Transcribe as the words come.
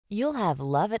You'll have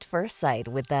love at first sight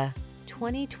with the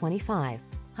 2025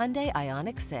 Hyundai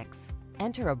Ioniq 6.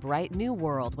 Enter a bright new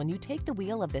world when you take the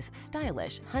wheel of this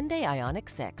stylish Hyundai Ioniq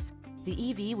 6. The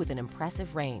EV with an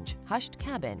impressive range, hushed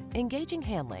cabin, engaging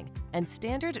handling, and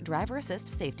standard driver assist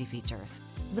safety features.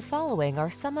 The following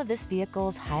are some of this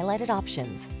vehicle's highlighted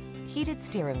options: heated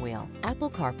steering wheel, Apple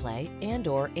CarPlay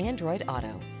and/or Android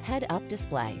Auto, head-up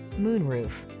display,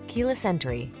 moonroof, keyless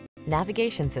entry,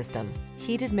 navigation system,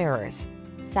 heated mirrors,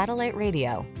 satellite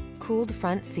radio, cooled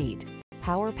front seat,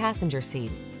 power passenger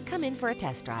seat. Come in for a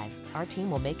test drive. Our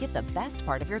team will make it the best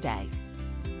part of your day.